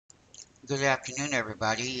Good afternoon,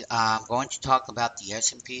 everybody. I'm going to talk about the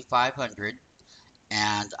S&P 500,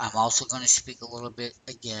 and I'm also going to speak a little bit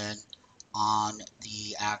again on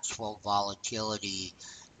the actual volatility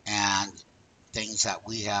and things that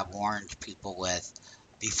we have warned people with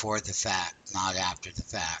before the fact, not after the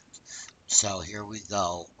fact. So here we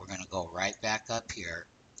go. We're going to go right back up here,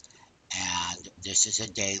 and this is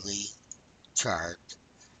a daily chart.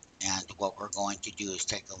 And what we're going to do is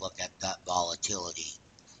take a look at that volatility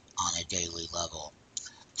on a daily level.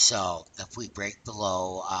 So if we break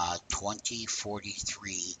below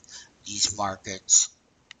 2043, these markets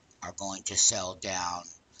are going to sell down,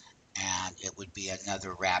 and it would be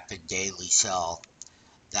another rapid daily sell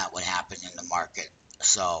that would happen in the market.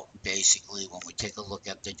 So basically, when we take a look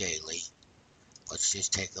at the daily, let's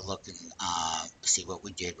just take a look and see what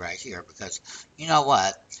we did right here, because you know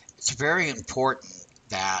what? It's very important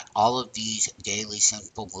that all of these daily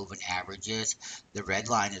simple moving averages, the red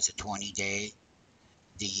line is a 20-day,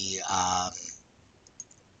 the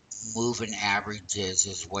moving averages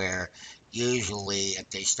is where usually if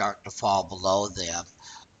they start to fall below them,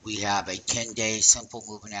 we have a 10-day simple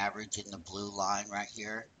moving average in the blue line right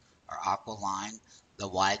here, or aqua line. The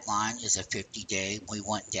white line is a 50-day. We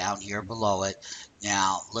went down here below it.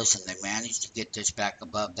 Now, listen, they managed to get this back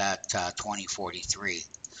above that 2043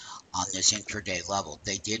 on this intraday level.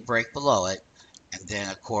 They did break below it. And then,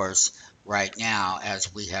 of course, right now,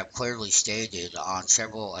 as we have clearly stated on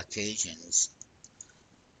several occasions,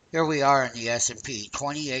 here we are in the S&P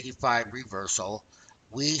 2085 reversal.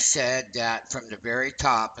 We said that from the very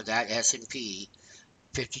top of that S&P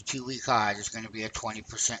 52-week high, there's going to be a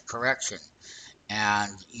 20% correction.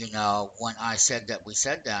 And, you know, when I said that we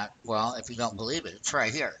said that, well, if you don't believe it, it's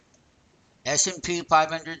right here. S&P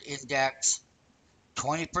 500 index,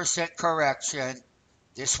 20% correction.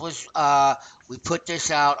 This was, we put this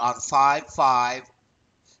out on 5/5.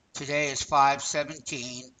 Today is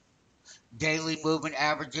 5/17. Daily moving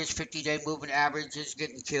averages, 50-day moving averages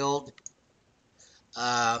getting killed.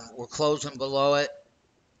 We're closing below it.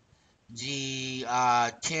 The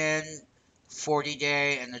 10,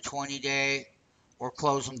 40-day, and the 20-day, we're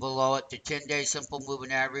closing below it. The 10-day simple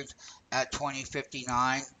moving average at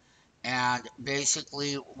 2059. And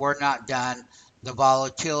basically, we're not done. The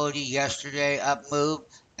volatility yesterday up moved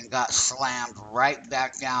and got slammed right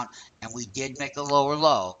back down. And we did make a lower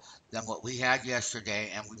low than what we had yesterday.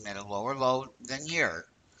 And we made a lower low than here.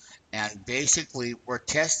 And basically, we're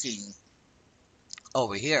testing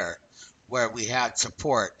over here where we had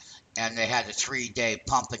support, and they had a 3-day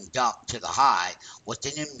pump and dump to the high with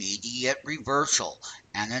an immediate reversal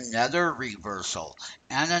and another reversal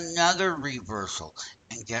and another reversal.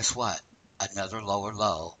 And guess what? Another lower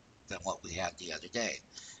low than what we had the other day.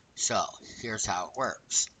 So here's how it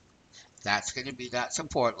works. That's going to be that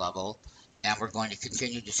support level, and we're going to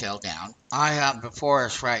continue to sell down. I have before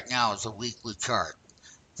us right now is a weekly chart.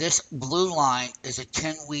 This blue line is a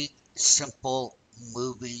 10-week simple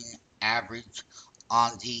moving average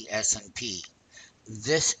on the S&P.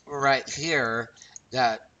 This right here,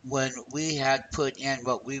 that when we had put in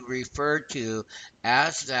what we referred to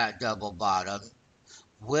as that double bottom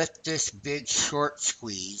with this big short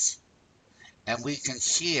squeeze, and we can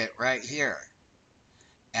see it right here.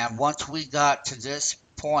 And once we got to this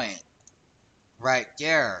point right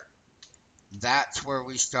there, that's where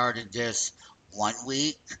we started this 1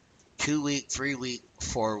 week, 2 week, 3 week,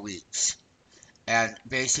 4 weeks. And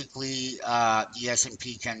basically, the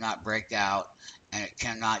S&P cannot break out, and it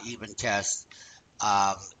cannot even test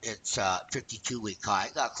its 52-week high.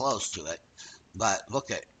 It got close to it, but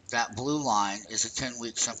look at that blue line is a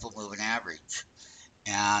 10-week simple moving average.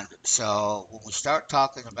 And so when we start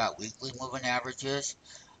talking about weekly moving averages,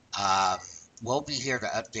 um, we'll be here to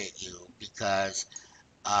update you, because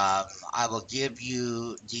I will give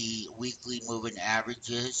you the weekly moving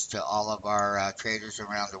averages to all of our traders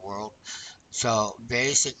around the world. So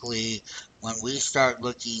basically, when we start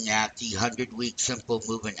looking at the 100-week simple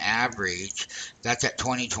moving average, that's at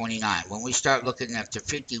 2029. When we start looking at the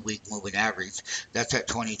 50-week moving average, that's at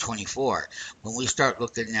 2024. When we start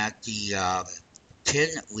looking at the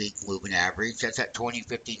 10-week moving average, that's at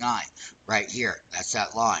 2059. Right here, that's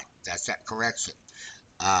that line. That's that correction.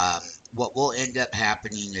 Um, what will end up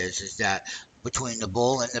happening is that between the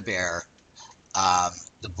bull and the bear,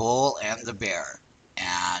 the bull and the bear.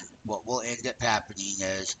 And what will end up happening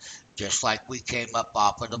is, just like we came up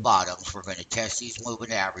off of the bottoms, we're going to test these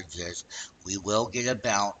moving averages. We will get a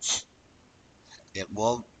bounce. It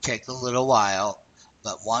will take a little while,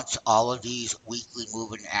 but once all of these weekly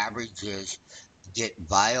moving averages get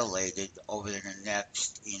violated over the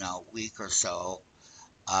next, week or so,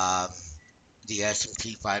 um, the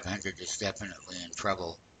S&P 500 is definitely in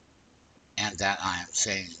trouble. and that I am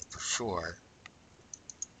saying for sure.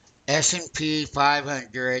 S&P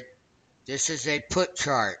 500, this is a put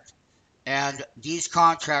chart. And these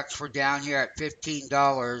contracts were down here at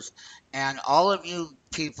 $15. And all of you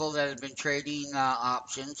people that have been trading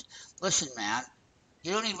options, listen, man,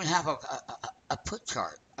 you don't even have a put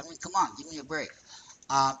chart. I mean, come on, give me a break.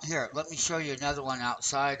 Here, let me show you another one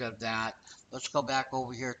outside of that. Let's go back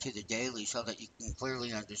over here to the daily so that you can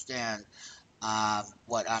clearly understand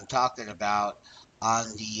what I'm talking about on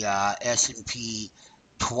the S&P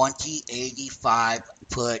 2085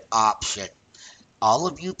 put option. All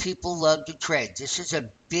of you people love to trade. This is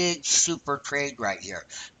a big super trade right here.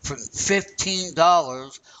 From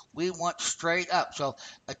 $15, we went straight up. So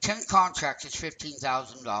a 10 contracts is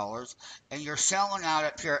 $15,000, and you're selling out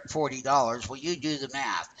up here at $40. Well, you do the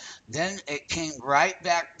math. Then it came right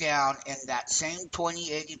back down, and that same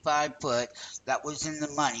 2085 put that was in the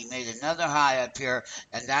money made another high up here,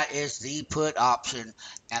 and that is the put option.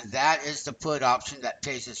 And that is the put option that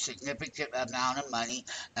pays a significant amount of money,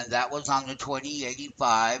 and that was on the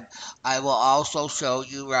 2085. I will also show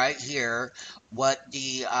you right here what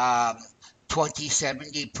the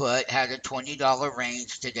 2070 put had a $20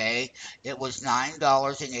 range today. It was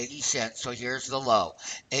 $9.80. So here's the low,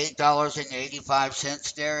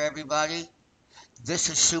 $8.85 there, everybody. This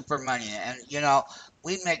is super money, and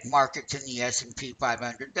we make markets in the S&P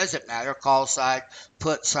 500. Doesn't matter, call side,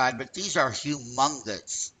 put side, but these are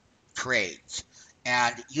humongous trades,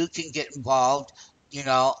 and you can get involved.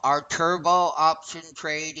 Our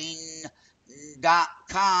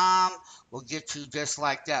TurboOptionTrading.com will get you just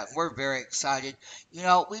like that. We're very excited.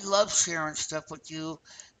 We love sharing stuff with you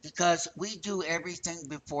because we do everything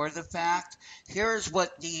before the fact. Here's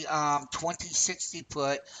what the 2060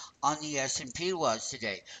 put on the S&P was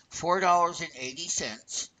today,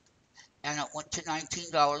 $4.80, and it went to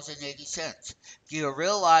 $19.80. Do you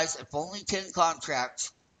realize if only 10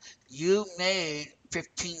 contracts, you made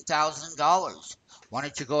 $15,000? Why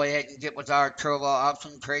don't you go ahead and get with our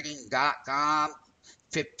TurboOptionTrading.com,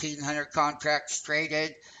 1,500 contracts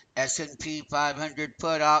traded, S&P 500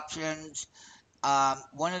 put options.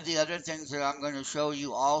 One of the other things that I'm going to show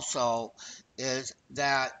you also is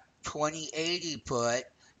that 2080 put,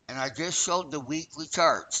 and I just showed the weekly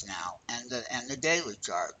charts now and the daily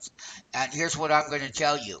charts. And here's what I'm going to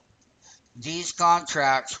tell you. These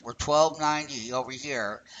contracts were 1290 over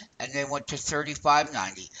here, and they went to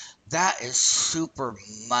 3590. That is super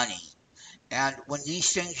money. And when these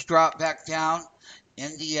things drop back down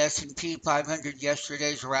in the S&P 500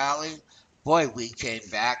 yesterday's rally, boy, we came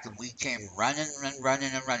back and we came running and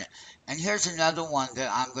running and running. And here's another one that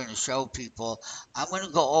I'm going to show people. I'm going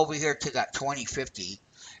to go over here to that 2050,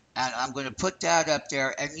 and I'm going to put that up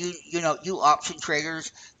there. And you option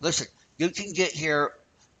traders, listen, you can get here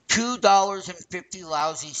 $2.50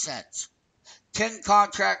 lousy cents. 10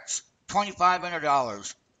 contracts,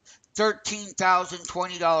 $2,500.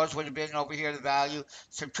 $13,020 would have been over here the value.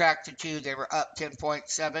 Subtract the two, they were up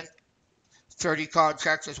 10.7. 30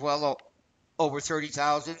 contracts as well, over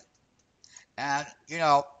 30,000. And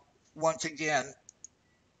once again,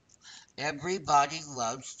 everybody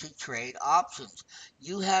loves to trade options.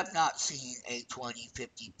 You have not seen a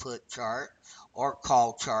 2050 put chart or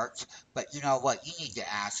call charts, but you know what? You need to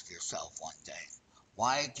ask yourself one thing.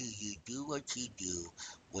 Why do you do what you do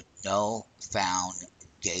with no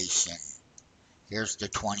foundation? Here's the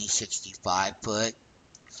 2065 put.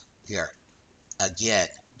 Here, again,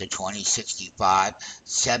 the 2065,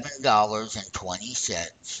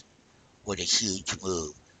 $7.20 with a huge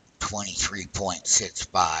move,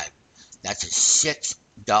 23.65. That's a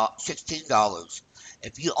 $16.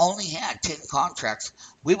 If you only had 10 contracts,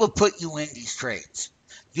 we will put you in these trades.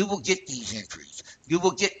 You will get these entries. You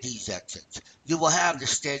will get these exits. You will have the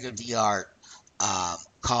state-of-the-art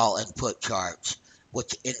call and put charts,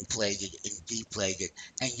 what's inflated and deflated,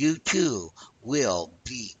 and you too will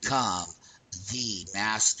become the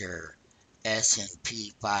master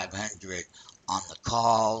S&P 500 on the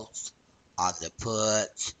calls, on the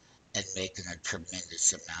puts, and making a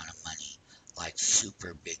tremendous amount of money, like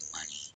super big money.